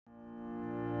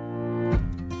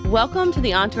Welcome to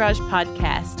the Entourage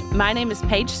Podcast. My name is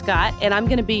Paige Scott, and I'm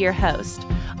going to be your host.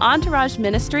 Entourage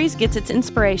Ministries gets its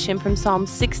inspiration from Psalm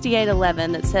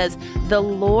 68:11 that says, "The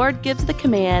Lord gives the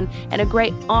command, and a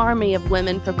great army of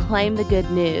women proclaim the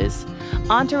good news."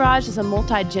 Entourage is a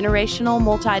multi-generational,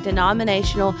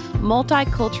 multi-denominational,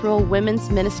 multicultural women's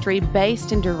ministry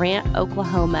based in Durant,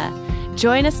 Oklahoma.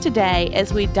 Join us today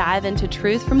as we dive into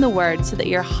truth from the Word so that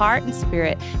your heart and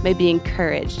spirit may be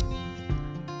encouraged.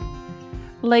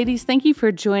 Ladies, thank you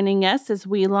for joining us as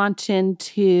we launch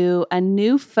into a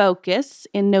new focus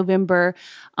in November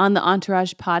on the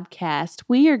Entourage Podcast.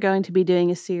 We are going to be doing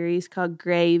a series called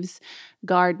Graves,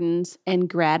 Gardens, and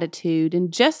Gratitude.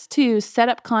 And just to set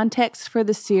up context for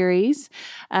the series,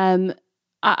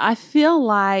 I feel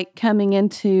like coming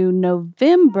into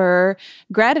November,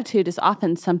 gratitude is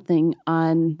often something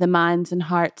on the minds and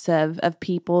hearts of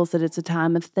peoples, that it's a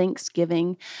time of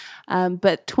Thanksgiving.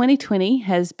 But 2020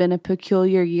 has been a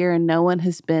peculiar year, and no one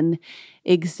has been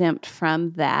exempt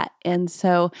from that. And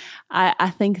so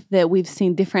I think that we've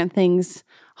seen different things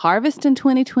harvest in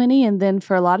 2020. And then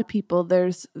for a lot of people,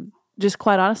 there's just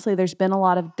quite honestly, there's been a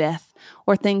lot of death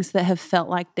or things that have felt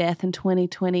like death in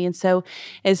 2020. And so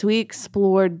as we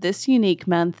explored this unique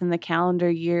month in the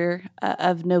calendar year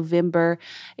of November,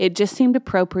 it just seemed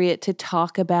appropriate to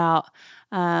talk about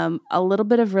a little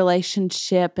bit of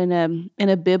relationship in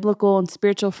a biblical and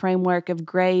spiritual framework of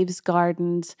graves,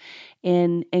 gardens,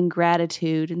 and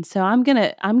gratitude. And so I'm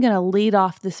gonna lead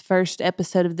off this first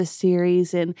episode of this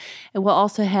series, and we'll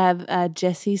also have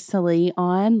Jessie Salee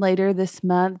on later this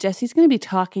month. Jessie's going to be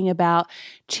talking about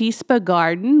Chispa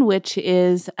Garden, which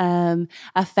is a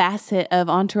facet of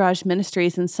Entourage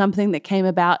Ministries and something that came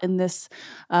about in this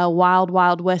wild,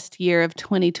 wild west year of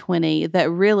 2020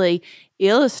 that really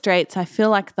illustrates, I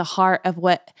feel like, the heart of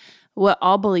what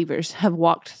all believers have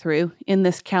walked through in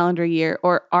this calendar year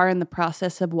or are in the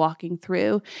process of walking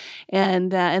through.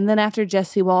 And then after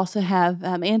Jessie, we'll also have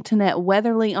Antoinette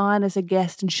Weatherly on as a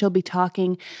guest, and she'll be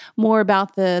talking more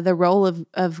about the role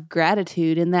of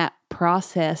gratitude in that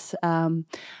process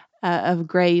of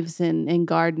graves and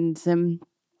gardens. And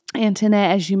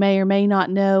Antoinette, as you may or may not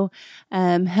know,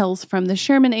 hails from the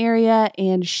Sherman area,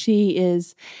 and she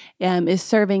is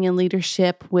serving in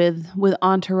leadership with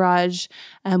Entourage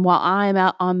while I am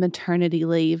out on maternity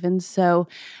leave. And so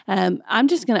I'm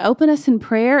just going to open us in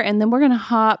prayer, and then we're going to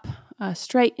hop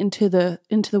straight into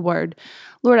the Word.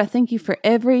 Lord, I thank you for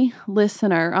every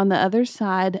listener on the other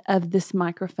side of this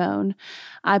microphone.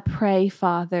 I pray,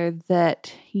 Father,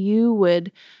 that you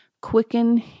would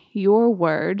quicken your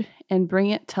word and bring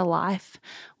it to life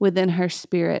within her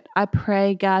spirit. I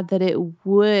pray, God, that it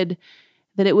would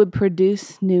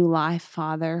produce new life,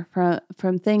 Father,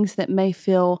 from things that may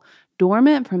feel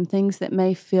dormant, from things that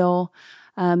may feel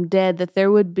dead, that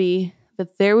there would be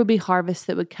harvest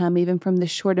that would come even from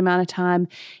this short amount of time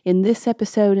in this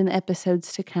episode and the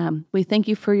episodes to come. We thank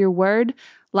you for your word.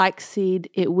 Like seed,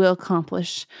 it will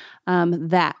accomplish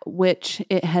that which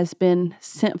it has been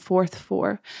sent forth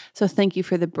for. So thank you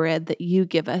for the bread that you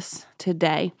give us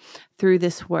today through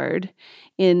this word.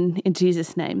 In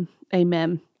Jesus' name,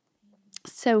 amen.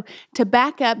 So to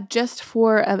back up just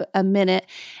for a minute,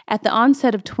 at the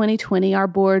onset of 2020, our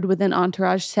board within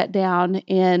Entourage sat down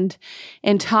and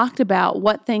talked about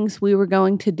what things we were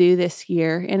going to do this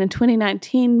year. And in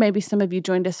 2019, maybe some of you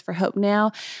joined us for Hope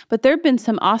Now, but there have been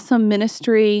some awesome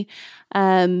ministry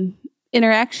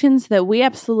interactions that we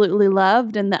absolutely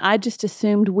loved and that I just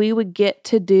assumed we would get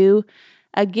to do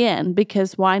again,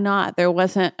 because why not? There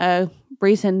wasn't a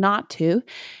reason not to,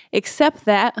 except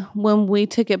that when we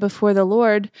took it before the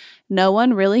Lord, no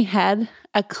one really had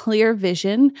a clear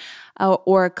vision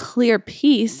or a clear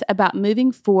piece about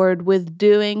moving forward with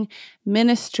doing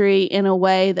ministry in a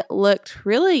way that looked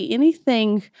really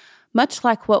anything much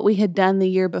like what we had done the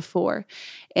year before.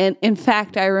 And in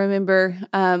fact, I remember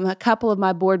a couple of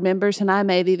my board members, and I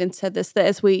may have even said this, that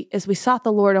as we sought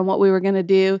the Lord on what we were going to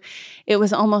do, it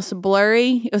was almost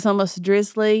blurry, it was almost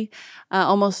drizzly,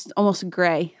 almost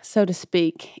gray, so to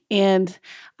speak. And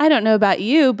I don't know about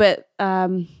you, but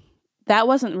that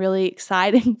wasn't really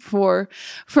exciting for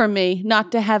me,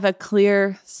 not to have a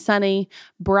clear, sunny,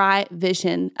 bright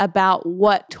vision about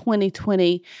what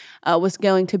 2020 was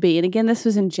going to be. And again, this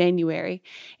was in January.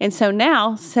 And so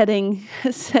now, setting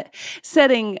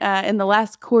in the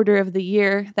last quarter of the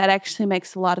year, that actually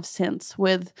makes a lot of sense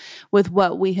with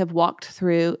what we have walked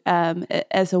through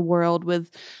as a world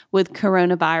with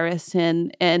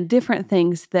coronavirus and different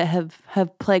things that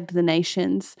have plagued the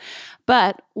nations.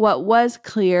 But what was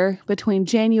clear between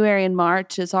January and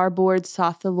March as our board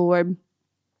sought the Lord,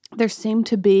 there seemed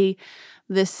to be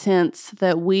this sense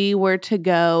that we were to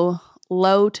go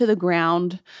low to the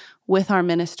ground with our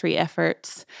ministry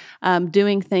efforts,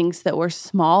 doing things that were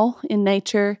small in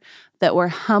nature, that were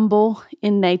humble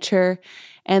in nature,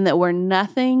 and that were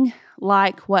nothing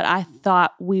like what I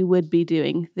thought we would be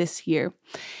doing this year.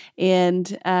 And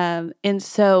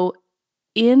so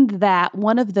in that,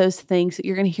 one of those things that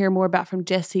you're going to hear more about from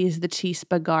Jesse is the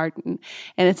Chispa Garden.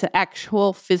 And it's an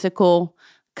actual physical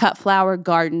cut flower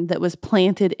garden that was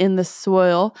planted in the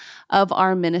soil of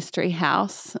our ministry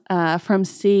house from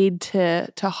seed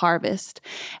to harvest,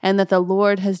 and that the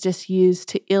Lord has just used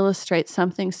to illustrate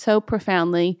something so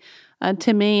profoundly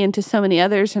to me and to so many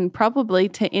others, and probably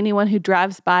to anyone who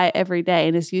drives by every day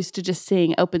and is used to just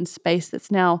seeing open space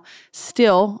that's now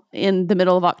still in the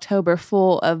middle of October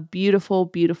full of beautiful,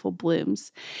 beautiful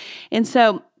blooms. And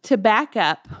so to back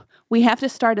up, we have to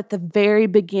start at the very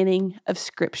beginning of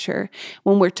Scripture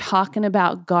when we're talking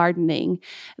about gardening.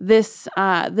 This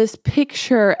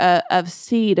picture of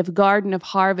seed, of garden, of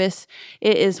harvest,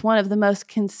 it is one of the most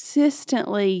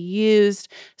consistently used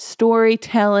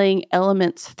storytelling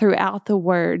elements throughout the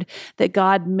Word that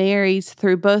God marries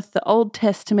through both the Old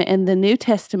Testament and the New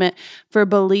Testament for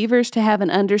believers to have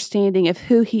an understanding of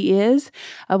who He is,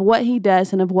 of what He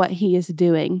does, and of what He is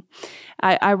doing.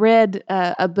 I read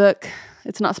a book,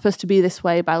 It's Not Supposed to Be This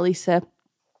Way, by Lisa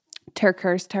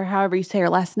TerKeurst, or however you say her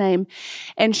last name.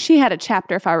 And she had a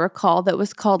chapter, if I recall, that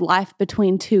was called Life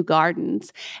Between Two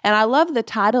Gardens. And I love the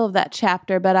title of that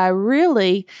chapter, but I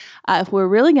really, if we're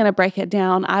really going to break it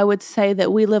down, I would say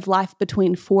that we live life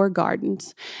between four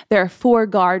gardens. There are four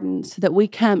gardens that we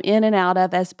come in and out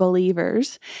of as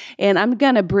believers. And I'm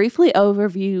going to briefly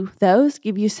overview those,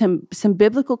 give you some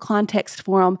biblical context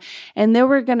for them. And then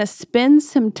we're going to spend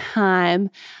some time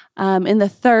in the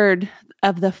third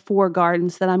of the four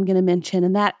gardens that I'm going to mention.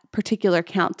 And that particular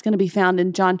account is going to be found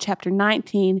in John chapter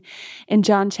 19 and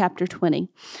John chapter 20.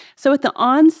 So at the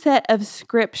onset of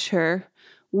Scripture,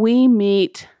 we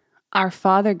meet our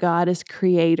Father God as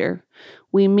creator.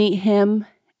 We meet Him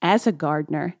as a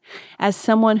gardener, as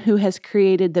someone who has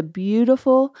created the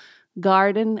beautiful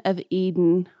Garden of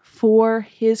Eden for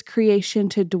His creation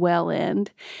to dwell in.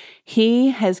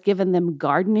 He has given them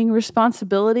gardening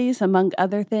responsibilities, among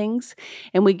other things,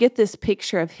 and we get this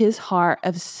picture of His heart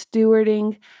of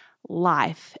stewarding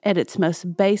life at its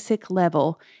most basic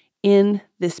level in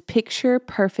this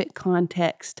picture-perfect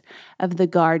context of the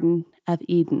Garden of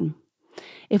Eden.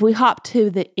 If we hop to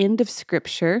the end of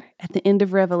Scripture, at the end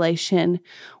of Revelation,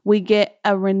 we get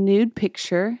a renewed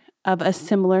picture of a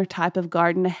similar type of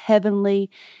garden, a heavenly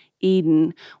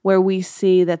Eden, where we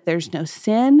see that there's no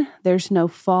sin, there's no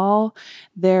fall,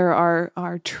 there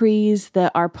are trees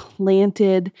that are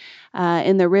planted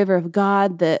in the river of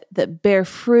God that bear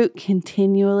fruit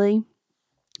continually.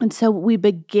 And so we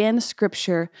begin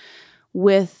Scripture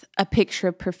with a picture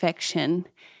of perfection,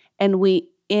 and we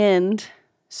end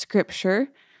Scripture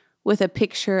with a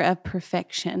picture of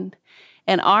perfection.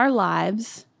 And our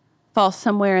lives fall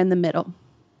somewhere in the middle,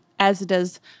 as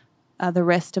does the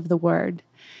rest of the Word.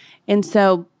 And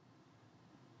so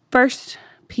 1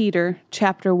 Peter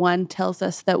chapter 1 tells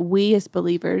us that we as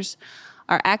believers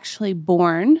are actually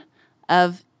born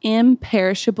of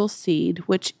imperishable seed,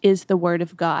 which is the Word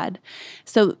of God.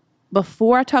 So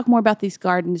before I talk more about these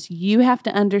gardens, you have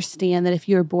to understand that if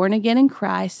you're born again in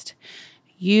Christ,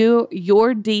 your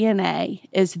DNA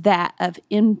is that of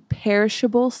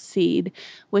imperishable seed,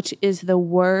 which is the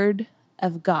Word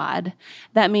of God.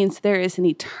 That means there is an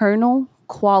eternal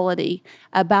quality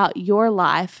about your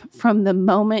life from the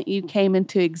moment you came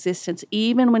into existence,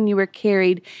 even when you were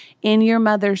carried in your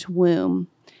mother's womb.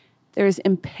 There is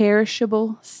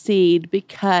imperishable seed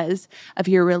because of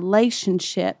your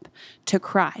relationship to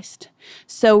Christ.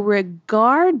 So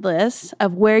regardless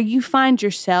of where you find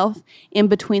yourself in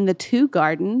between the two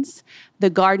gardens, the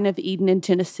Garden of Eden in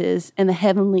Genesis and the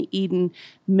heavenly Eden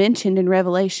mentioned in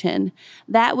Revelation,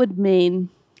 that would mean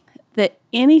that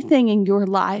anything in your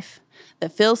life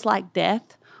that feels like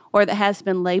death or that has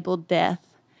been labeled death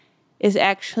is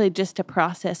actually just a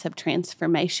process of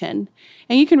transformation.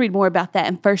 And you can read more about that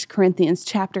in 1 Corinthians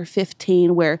chapter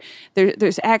 15, where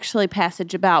there's actually a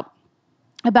passage about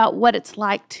what it's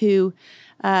like to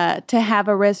have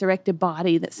a resurrected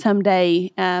body that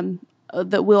someday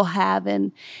that we'll have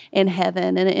in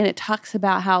heaven. And it talks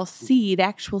about how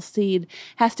actual seed,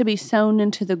 has to be sown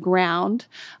into the ground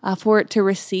for it to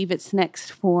receive its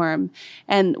next form.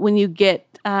 And when you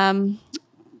get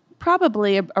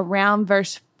probably around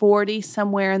verse 40,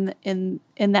 somewhere in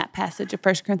that passage of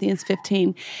 1 Corinthians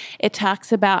 15, it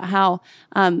talks about how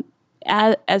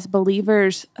as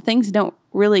believers, things don't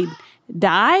really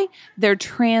die, they're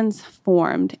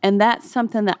transformed. And that's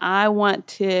something that I want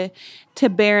to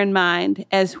bear in mind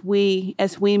as we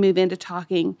move into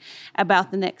talking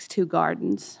about the next two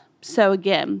gardens. So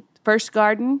again, first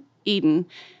garden, Eden.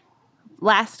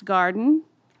 Last garden,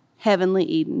 heavenly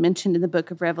Eden, mentioned in the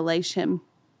book of Revelation.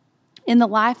 In the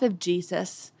life of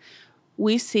Jesus,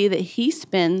 we see that he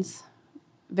spends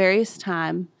various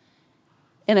time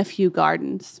in a few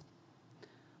gardens.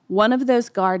 One of those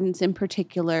gardens in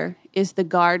particular is the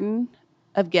Garden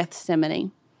of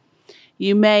Gethsemane.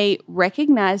 You may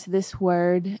recognize this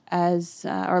word as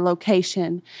or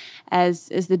location as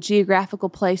the geographical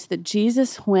place that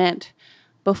Jesus went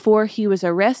before he was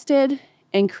arrested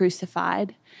and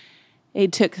crucified. He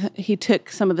took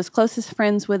some of his closest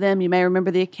friends with him. You may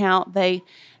remember the account. They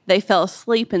fell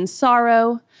asleep in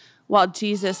sorrow while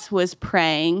Jesus was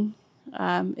praying.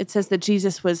 It says that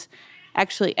Jesus was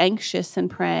actually anxious and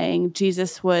praying.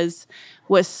 Jesus was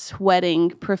sweating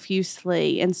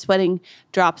profusely and sweating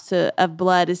drops of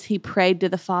blood as he prayed to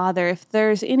the Father. If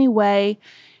there's any way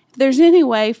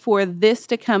for this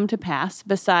to come to pass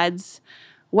besides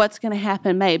what's going to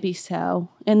happen, may it be so.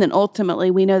 And then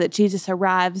ultimately we know that Jesus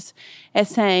arrives as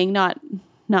saying, not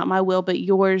my will, but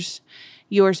yours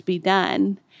be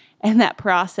done. And that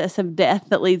process of death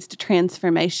that leads to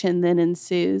transformation then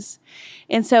ensues.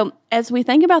 And so as we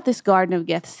think about this Garden of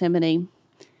Gethsemane,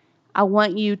 I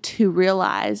want you to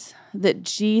realize that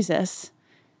Jesus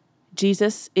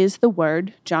is the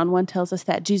Word. John 1 tells us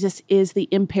that. Jesus is the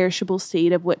imperishable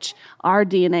seed of which our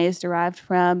DNA is derived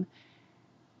from.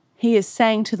 He is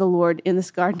saying to the Lord in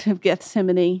this Garden of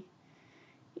Gethsemane,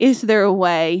 is there a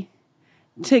way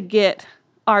to get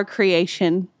our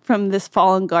creation from this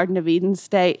fallen Garden of Eden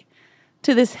state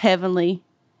to this heavenly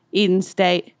Eden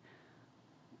state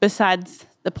besides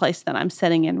the place that I'm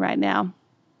sitting in right now?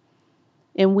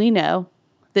 And we know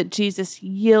that Jesus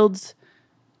yields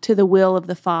to the will of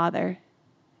the Father,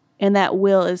 and that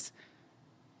will is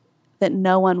that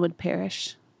no one would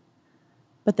perish,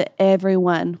 but that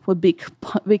everyone would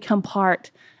become part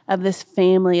of this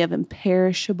family of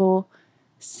imperishable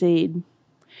seed.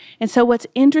 And so what's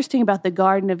interesting about the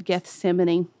Garden of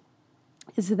Gethsemane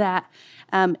is that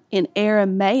in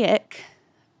Aramaic,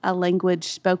 a language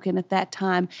spoken at that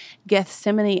time,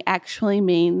 Gethsemane actually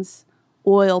means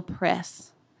oil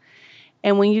press.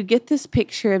 And when you get this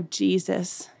picture of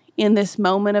Jesus in this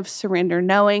moment of surrender,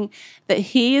 knowing that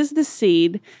he is the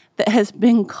seed that has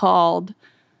been called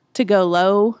to go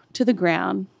low to the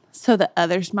ground so that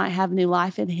others might have new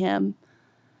life in him,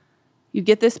 you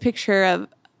get this picture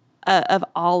of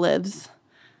olives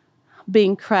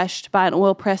being crushed by an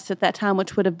oil press at that time,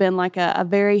 which would have been like a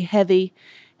very heavy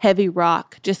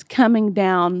rock just coming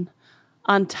down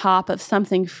on top of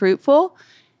something fruitful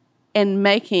and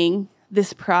making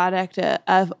this product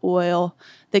of oil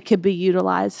that could be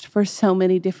utilized for so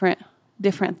many different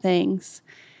things.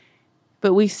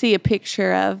 But we see a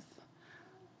picture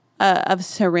of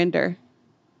surrender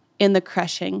in the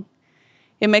crushing.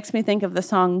 It makes me think of the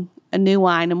song A New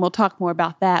Wine, and we'll talk more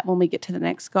about that when we get to the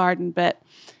next garden. But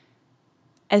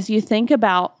as you think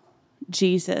about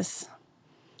Jesus,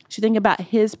 as you think about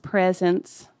his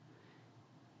presence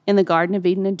in the Garden of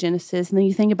Eden in Genesis, and then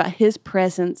you think about his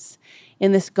presence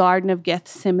in this Garden of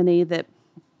Gethsemane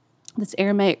that's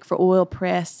Aramaic for oil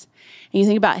press, and you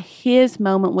think about his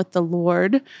moment with the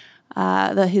Lord,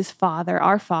 his Father,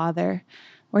 our Father,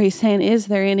 where he's saying, is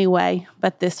there any way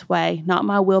but this way? Not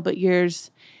my will, but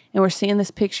yours. And we're seeing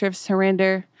this picture of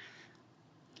surrender.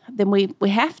 Then we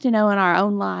have to know in our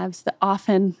own lives that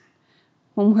often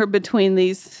when we're between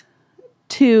these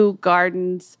two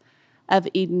gardens of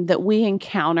Eden, that we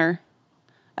encounter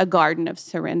a garden of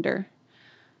surrender.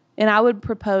 And I would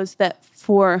propose that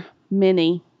for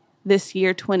many, this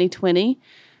year, 2020,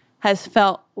 has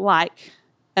felt like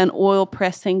an oil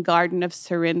pressing garden of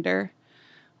surrender,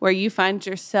 where you find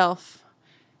yourself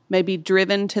maybe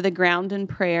driven to the ground in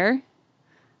prayer,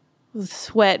 with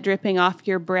sweat dripping off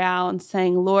your brow and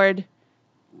saying, Lord,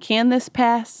 can this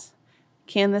pass?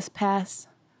 Can this pass?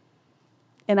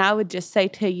 And I would just say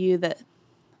to you that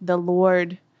the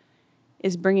Lord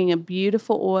is bringing a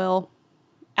beautiful oil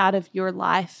out of your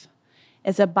life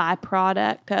as a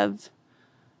byproduct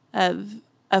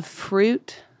of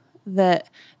fruit that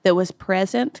was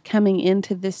present coming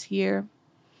into this year.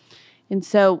 And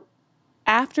so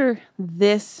after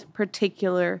this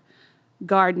particular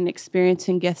garden experience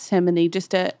in Gethsemane,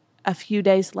 just a few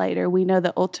days later, we know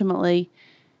that ultimately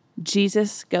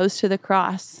Jesus goes to the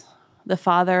cross. The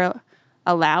Father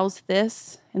allows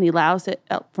this, and he allows it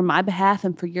for my behalf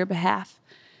and for your behalf.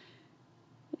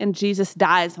 And Jesus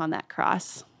dies on that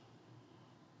cross.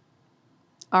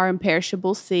 Our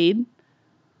imperishable seed,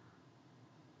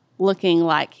 looking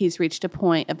like he's reached a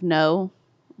point of no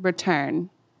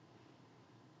return.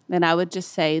 And I would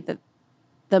just say that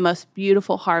the most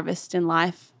beautiful harvest in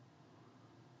life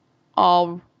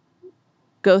all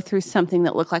go through something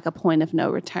that looked like a point of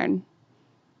no return.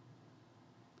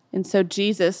 And so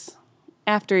Jesus,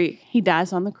 after he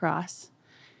dies on the cross,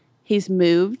 he's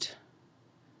moved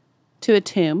to a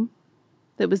tomb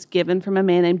that was given from a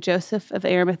man named Joseph of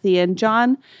Arimathea. And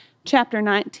John chapter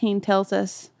 19 tells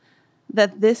us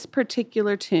that this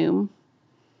particular tomb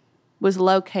was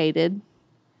located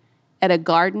at a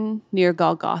garden near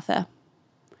Golgotha.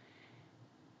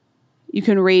 You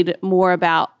can read more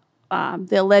about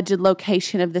the alleged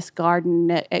location of this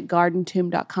garden at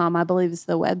gardentomb.com, I believe is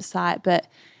the website. But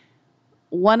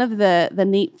one of the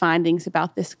neat findings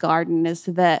about this garden is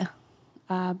that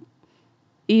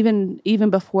even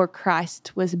before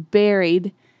Christ was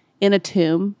buried in a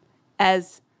tomb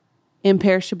as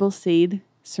imperishable seed,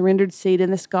 surrendered seed in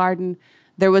this garden,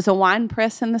 there was a wine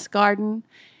press in this garden,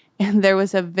 and there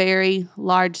was a very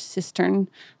large cistern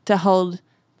to hold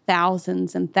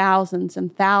thousands and thousands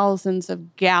and thousands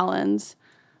of gallons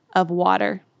of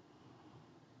water.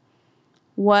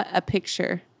 What a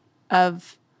picture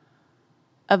of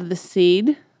the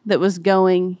seed that was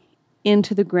going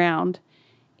into the ground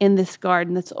in this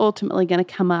garden that's ultimately going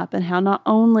to come up, and how not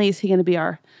only is he going to be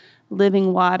our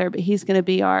living water, but he's going to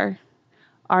be our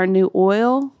new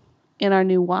oil and our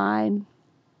new wine.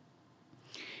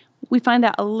 We find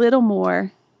out a little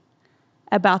more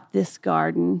about this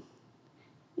garden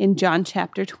in John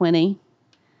chapter 20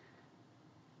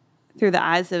 through the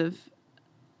eyes of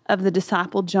the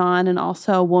disciple John and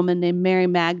also a woman named Mary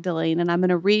Magdalene. And I'm going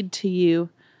to read to you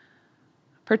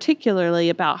particularly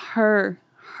about her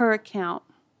account.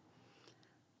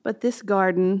 But this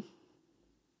garden,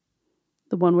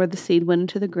 the one where the seed went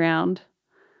into the ground,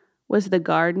 was the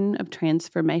garden of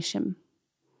transformation.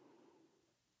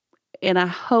 And I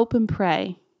hope and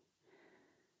pray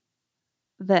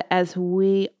that as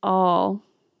we all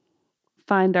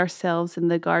find ourselves in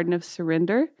the garden of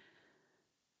surrender,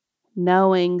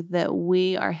 knowing that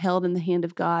we are held in the hand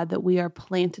of God, that we are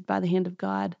planted by the hand of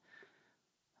God,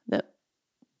 that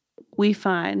we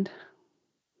find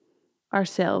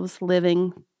ourselves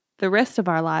living the rest of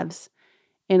our lives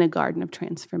in a garden of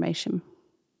transformation.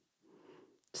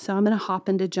 So I'm going to hop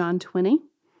into John 20,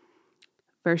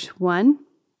 verse 1.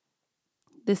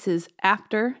 This is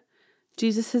after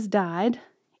Jesus has died,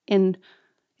 and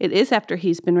it is after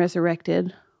he's been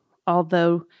resurrected,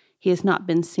 although he has not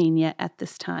been seen yet at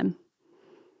this time.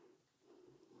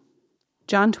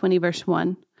 John 20, verse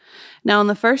 1. Now on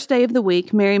the first day of the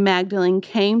week, Mary Magdalene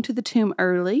came to the tomb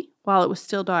early while it was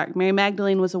still dark. Mary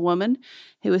Magdalene was a woman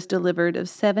who was delivered of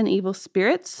 7 evil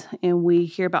spirits, and we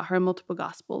hear about her in multiple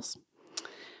Gospels.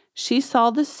 She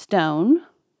saw the stone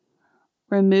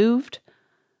removed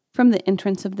from the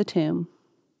entrance of the tomb.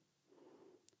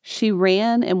 She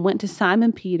ran and went to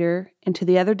Simon Peter and to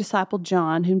the other disciple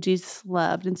John, whom Jesus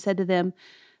loved, and said to them,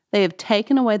 "They have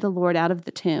taken away the Lord out of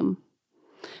the tomb."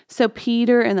 So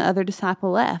Peter and the other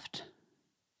disciple left,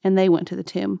 and they went to the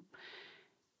tomb.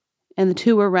 And the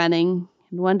two were running,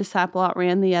 and one disciple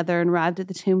outran the other and arrived at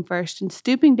the tomb first. And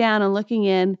stooping down and looking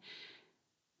in,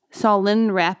 saw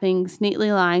linen wrappings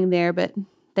neatly lying there, but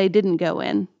they didn't go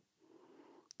in.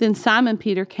 Then Simon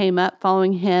Peter came up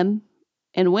following him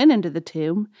and went into the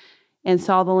tomb and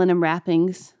saw the linen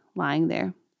wrappings lying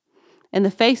there, and the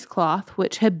face cloth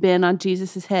which had been on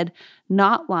Jesus' head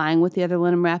not lying with the other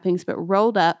linen wrappings, but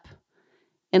rolled up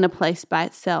in a place by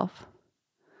itself.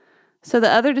 So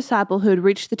the other disciple who had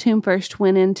reached the tomb first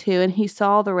went into, and he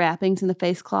saw the wrappings and the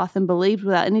face cloth and believed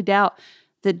without any doubt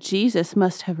that Jesus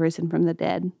must have risen from the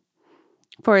dead.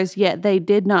 For as yet they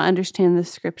did not understand the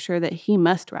scripture that he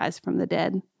must rise from the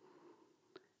dead.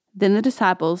 Then the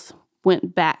disciples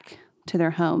went back to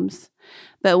their homes.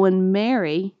 But when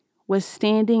Mary was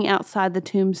standing outside the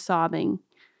tomb sobbing,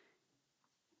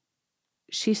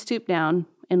 she stooped down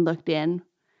and looked in.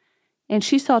 And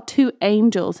she saw 2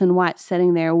 angels in white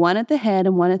sitting there, one at the head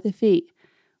and one at the feet,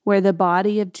 where the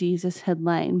body of Jesus had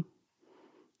lain.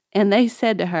 And they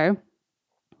said to her,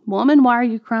 "Woman, why are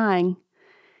you crying?"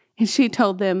 And she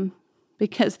told them,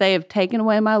 "Because they have taken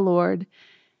away my Lord,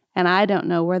 and I don't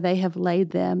know where they have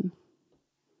laid them."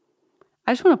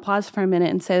 I just want to pause for a minute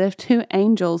and say that if 2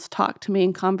 angels talk to me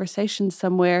in conversation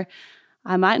somewhere,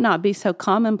 I might not be so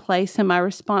commonplace in my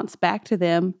response back to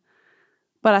them.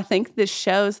 But I think this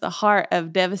shows the heart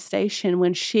of devastation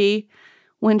when she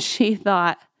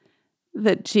thought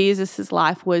that Jesus'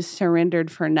 life was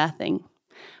surrendered for nothing.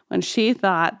 When she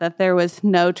thought that there was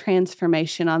no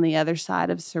transformation on the other side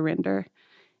of surrender.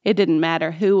 It didn't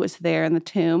matter who was there in the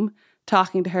tomb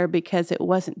talking to her because it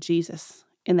wasn't Jesus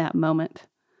in that moment.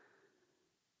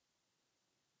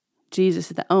 Jesus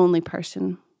is the only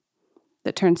person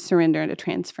that turns surrender into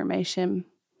transformation.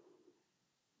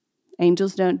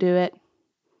 Angels don't do it.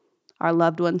 Our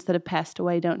loved ones that have passed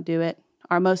away don't do it.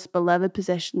 Our most beloved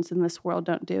possessions in this world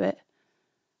don't do it.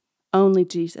 Only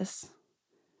Jesus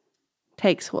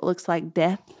takes what looks like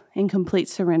death and complete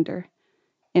surrender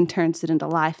and turns it into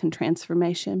life and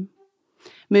transformation.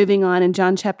 Moving on in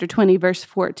John chapter 20, verse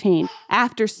 14.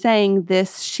 After saying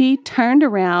this, she turned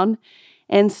around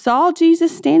and saw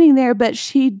Jesus standing there, but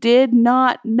she did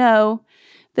not know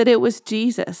that it was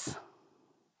Jesus.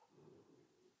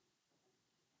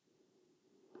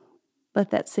 Let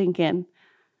that sink in.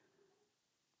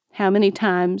 How many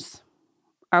times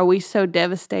are we so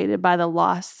devastated by the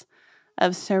loss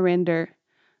of surrender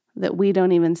that we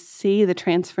don't even see the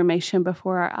transformation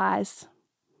before our eyes?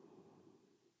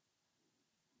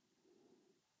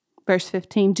 Verse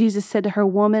 15, Jesus said to her,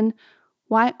 "Woman,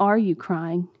 why are you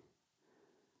crying?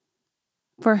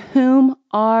 For whom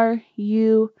are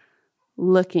you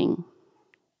looking?"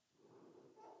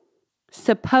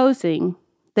 Supposing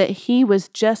that he was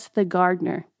just the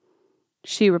gardener,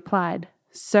 she replied,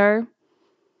 "Sir,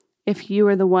 if you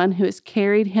are the one who has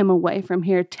carried him away from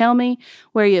here, tell me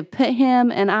where you have put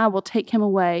him, and I will take him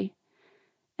away."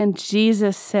 And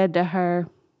Jesus said to her,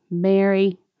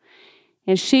 "Mary."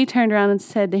 And she turned around and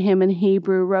said to him in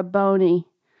Hebrew, "Rabboni,"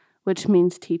 which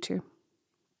means teacher.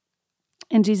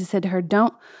 And Jesus said to her,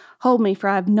 "Don't hold me, for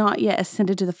I have not yet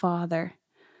ascended to the Father.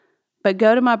 But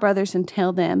go to my brothers and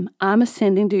tell them, I'm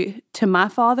ascending to my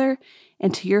Father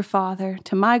and to your Father,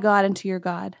 to my God and to your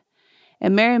God."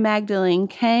 And Mary Magdalene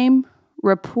came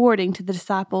reporting to the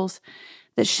disciples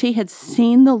that she had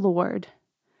seen the Lord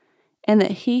and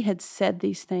that he had said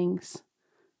these things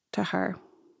to her.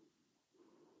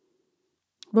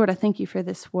 Lord, I thank you for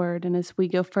this word. And as we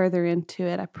go further into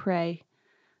it, I pray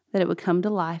that it would come to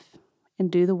life and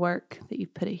do the work that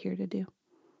you've put it here to do.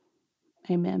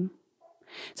 Amen.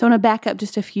 So I want to back up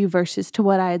just a few verses to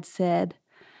what I had said,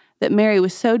 that Mary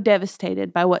was so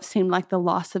devastated by what seemed like the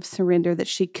loss of surrender that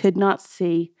she could not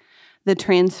see the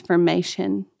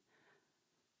transformation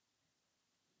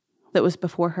that was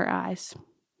before her eyes.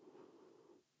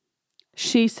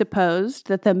 She supposed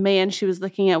that the man she was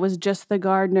looking at was just the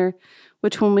gardener,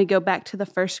 which when we go back to the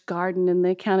first garden in the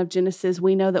account of Genesis,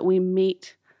 we know that we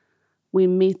meet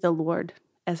the Lord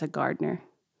as a gardener.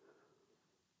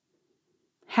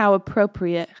 How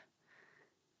appropriate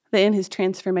that in his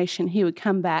transformation, he would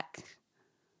come back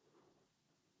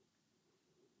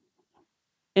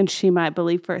and she might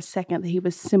believe for a second that he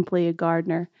was simply a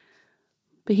gardener.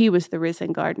 But he was the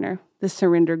risen gardener, the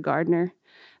surrendered gardener,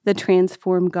 the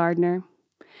transformed gardener.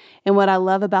 And what I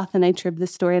love about the nature of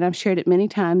this story, and I've shared it many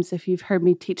times if you've heard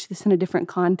me teach this in a different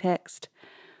context,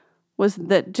 was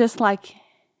that just like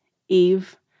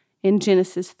Eve in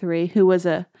Genesis 3, who was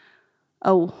a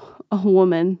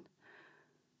woman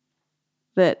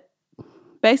that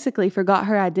basically forgot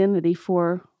her identity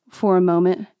for a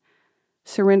moment,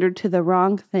 surrendered to the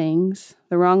wrong things,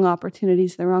 the wrong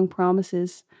opportunities, the wrong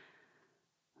promises,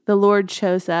 the Lord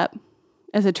shows up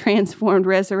as a transformed,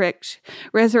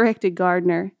 resurrected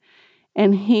gardener,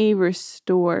 and he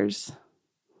restores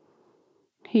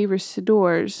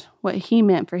what he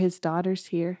meant for his daughters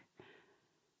here,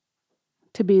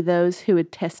 to be those who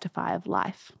would testify of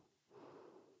life,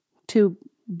 to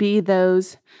be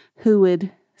those who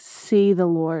would see the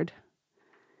Lord.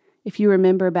 If you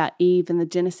remember about Eve in the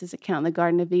Genesis account in the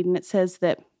Garden of Eden, it says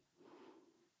that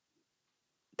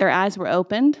their eyes were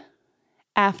opened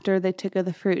after they took of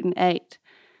the fruit and ate.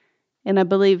 And I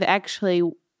believe actually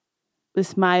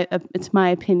it's my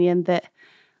opinion that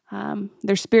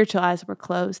their spiritual eyes were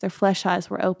closed, their flesh eyes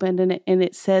were opened, and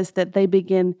it says that they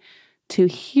begin to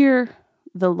hear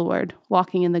the Lord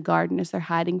walking in the garden as they're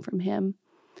hiding from him.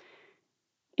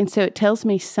 And so it tells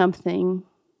me something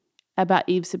about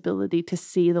Eve's ability to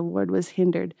see the Lord was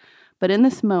hindered. But in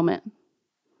this moment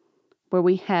where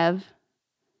we have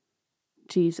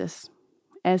Jesus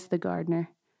as the gardener,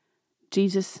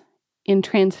 Jesus in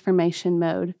transformation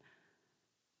mode,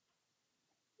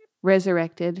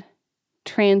 resurrected,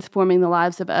 transforming the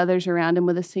lives of others around him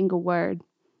with a single word,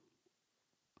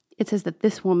 it says that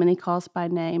this woman he calls by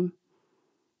name,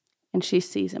 and she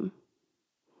sees him.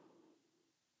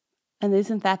 And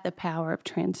isn't that the power of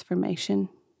transformation?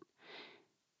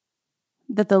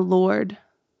 That the Lord,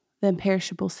 the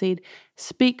imperishable seed,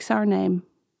 speaks our name,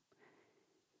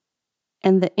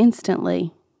 and that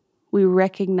instantly we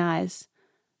recognize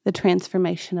the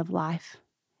transformation of life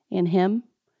in him.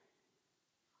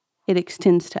 It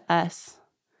extends to us.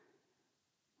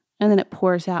 And then it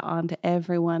pours out onto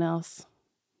everyone else.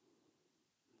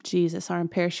 Jesus, our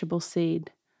imperishable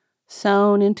seed,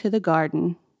 sown into the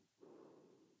garden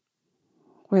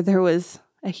where there was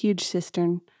a huge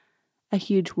cistern, a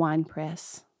huge wine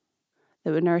press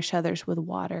that would nourish others with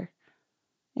water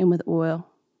and with oil.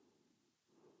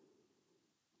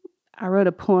 I wrote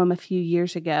a poem a few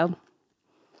years ago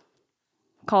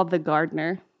called The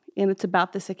Gardener, and it's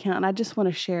about this account, and I just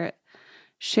want to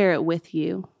share it with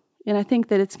you. And I think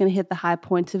that it's going to hit the high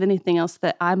points of anything else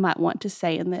that I might want to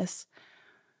say in this.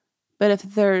 But if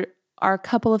there are a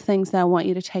couple of things that I want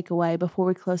you to take away before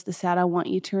we close this out, I want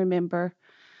you to remember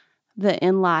that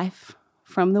in life,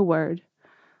 from the Word,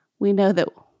 we know that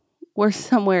we're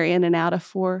somewhere in and out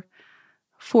of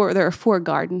there are 4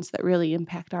 gardens that really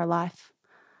impact our life.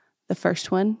 The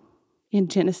first one in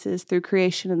Genesis through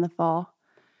creation and the fall.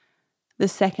 The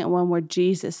second one where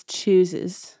Jesus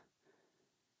chooses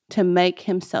to make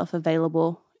himself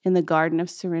available in the Garden of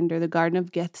Surrender, the Garden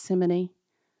of Gethsemane,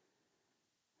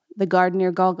 the garden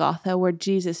near Golgotha, where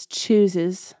Jesus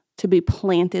chooses to be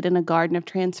planted in a garden of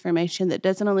transformation that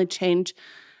doesn't only change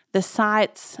the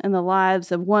sights and the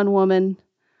lives of one woman,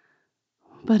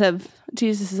 but of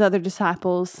Jesus' other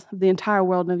disciples, of the entire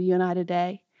world, and of you and I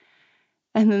today.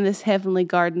 And then this heavenly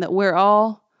garden that we're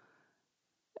all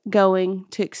going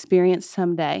to experience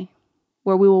someday,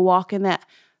 where we will walk in that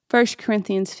 1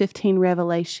 Corinthians 15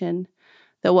 revelation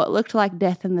that what looked like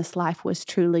death in this life was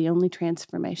truly only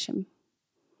transformation.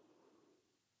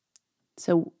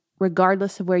 So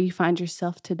regardless of where you find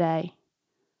yourself today,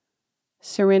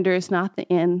 surrender is not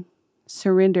the end.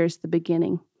 Surrender is the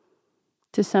beginning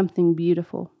to something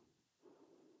beautiful.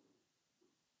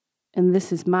 And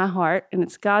this is my heart, and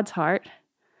it's God's heart,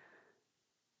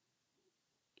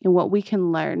 and what we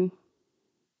can learn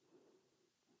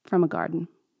from a garden.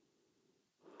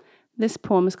 This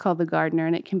poem is called The Gardener,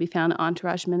 and it can be found at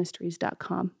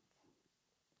entourageministries.com.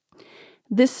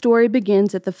 This story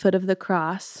begins at the foot of the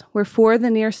cross, where for the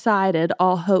nearsighted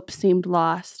all hope seemed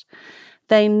lost.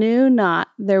 They knew not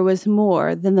there was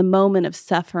more than the moment of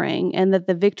suffering, and that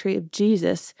the victory of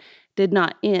Jesus did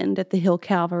not end at the hill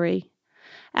Calvary.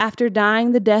 After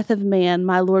dying the death of man,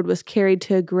 my Lord was carried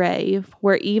to a grave,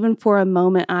 where even for a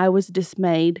moment I was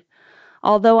dismayed.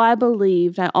 Although I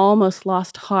believed, I almost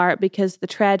lost heart because the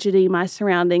tragedy, my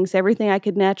surroundings, everything I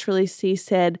could naturally see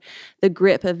said, the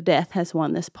grip of death has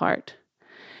won this part.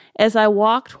 As I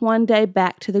walked one day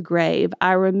back to the grave,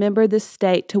 I remembered the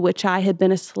state to which I had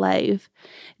been a slave,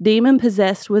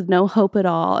 demon-possessed with no hope at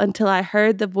all, until I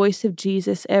heard the voice of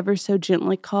Jesus ever so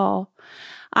gently call.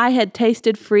 I had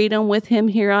tasted freedom with him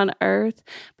here on earth,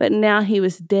 but now he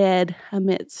was dead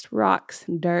amidst rocks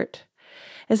and dirt.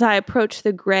 As I approached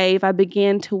the grave, I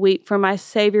began to weep, for my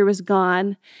Savior was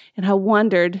gone, and I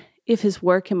wondered if his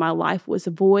work in my life was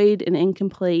void and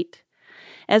incomplete.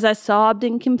 As I sobbed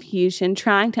in confusion,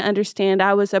 trying to understand,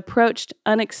 I was approached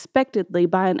unexpectedly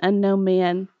by an unknown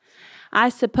man. I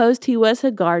supposed he was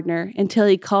a gardener until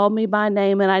he called me by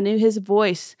name, and I knew his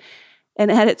voice. And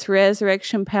at its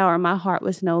resurrection power, my heart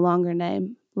was no longer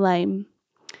lame.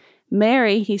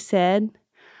 Mary, he said,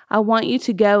 I want you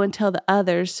to go and tell the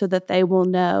others so that they will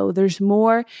know there's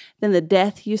more than the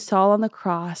death you saw on the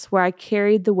cross, where I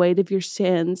carried the weight of your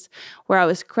sins, where I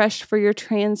was crushed for your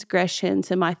transgressions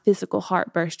and my physical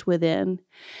heart burst within.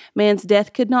 Man's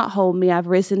death could not hold me. I've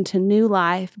risen to new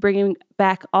life, bringing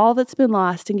back all that's been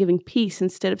lost and giving peace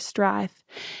instead of strife.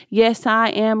 Yes, I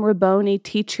am Rabboni,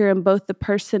 teacher, and both the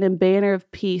person and banner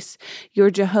of peace,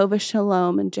 your Jehovah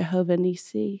Shalom and Jehovah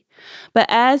Nisi. But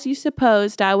as you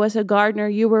supposed I was a gardener,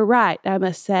 you were right, I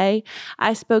must say.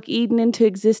 I spoke Eden into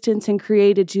existence and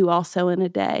created you also in a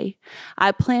day.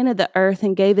 I planted the earth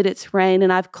and gave it its rain,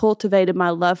 and I've cultivated my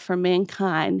love for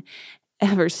mankind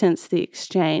ever since the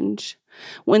exchange.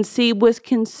 When seed was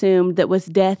consumed that was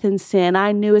death and sin,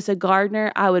 I knew as a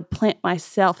gardener I would plant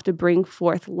myself to bring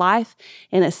forth life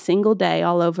in a single day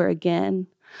all over again.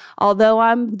 Although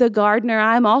I'm the gardener,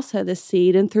 I'm also the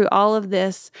seed, and through all of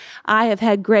this, I have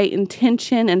had great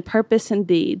intention and purpose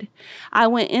indeed. I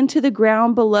went into the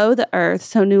ground below the earth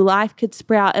so new life could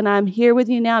sprout, and I'm here with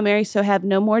you now, Mary, so have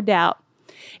no more doubt.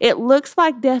 It looks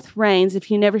like death reigns if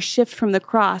you never shift from the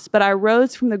cross, but I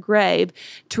rose from the grave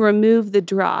to remove the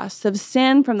dross of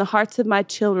sin from the hearts of my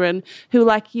children, who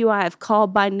like you I have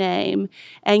called by name,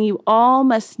 and you all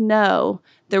must know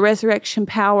the resurrection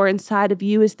power inside of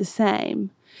you is the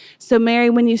same. So Mary,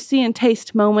 when you see and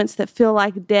taste moments that feel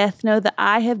like death, know that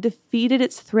I have defeated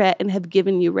its threat and have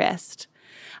given you rest.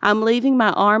 I'm leaving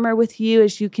my armor with you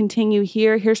as you continue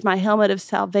here. Here's my helmet of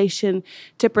salvation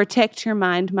to protect your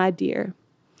mind, my dear.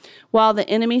 While the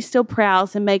enemy still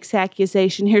prowls and makes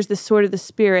accusation, here's the sword of the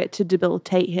Spirit to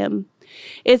debilitate him.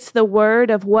 It's the word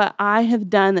of what I have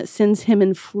done that sends him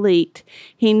in fleet.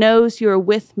 He knows you are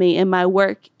with me, and my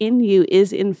work in you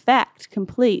is in fact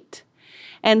complete.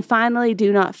 And finally,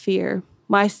 do not fear.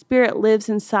 My Spirit lives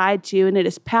inside you, and it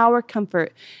is power,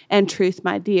 comfort, and truth,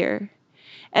 my dear.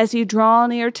 As you draw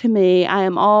near to me, I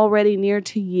am already near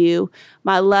to you.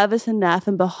 My love is enough,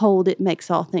 and behold, it makes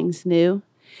all things new.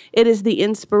 It is the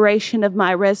inspiration of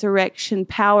my resurrection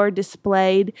power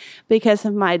displayed. Because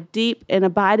of my deep and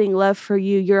abiding love for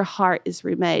you, your heart is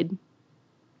remade.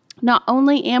 Not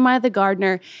only am I the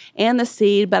gardener and the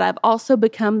seed, but I've also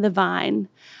become the vine.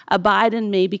 Abide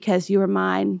in me because you are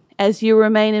mine. As you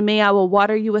remain in me, I will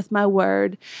water you with my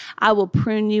word. I will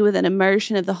prune you with an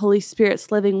immersion of the Holy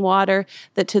Spirit's living water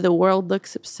that to the world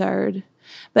looks absurd.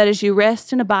 But as you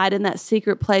rest and abide in that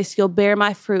secret place, you'll bear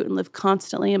my fruit and live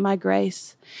constantly in my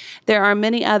grace. There are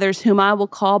many others whom I will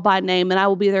call by name, and I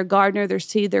will be their gardener, their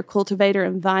seed, their cultivator,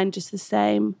 and vine just the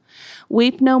same.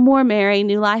 Weep no more, Mary.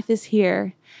 New life is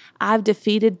here. I've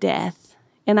defeated death,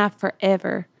 and I've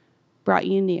forever brought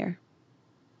you near.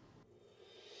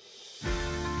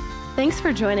 Thanks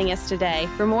for joining us today.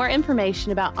 For more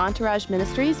information about Entourage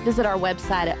Ministries, visit our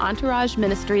website at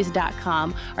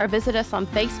entourageministries.com or visit us on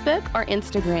Facebook or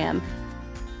Instagram.